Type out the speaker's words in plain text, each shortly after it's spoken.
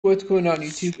What's going on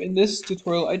YouTube? In this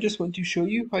tutorial I just want to show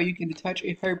you how you can attach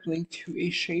a hyperlink to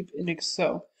a shape in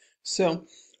Excel. So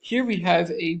here we have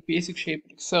a basic shape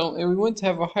in Excel and we want to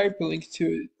have a hyperlink to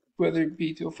it, whether it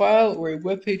be to a file or a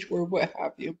web page or what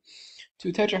have you. To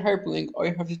attach a hyperlink, all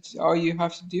you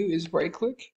have to do is right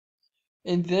click,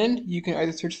 and then you can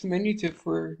either search the menu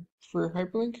for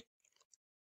hyperlink,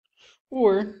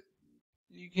 or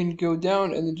you can go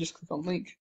down and then just click on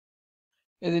link.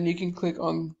 And then you can click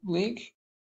on link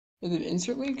and then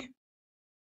insert link.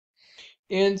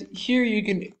 And here you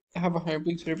can have a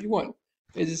hyperlink to whatever you want.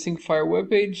 Existing file web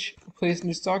page, place in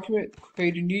this document,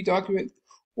 create a new document,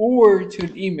 or to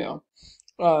an email.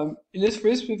 For this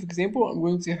specific example, I'm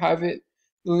going to have the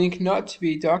link not to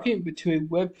a document, but to a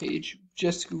web page,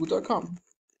 just google.com.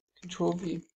 Control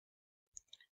V.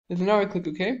 And then now I click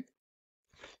OK.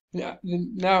 Now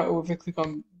if I click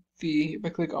on the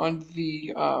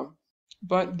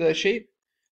shape,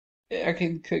 I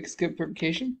can click skip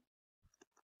verification,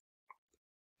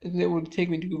 and it will take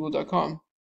me to google.com.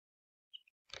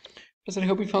 I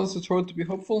hope you found this tutorial to be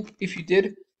helpful. If you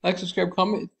did, like, subscribe,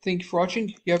 comment. Thank you for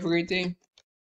watching. You have a great day.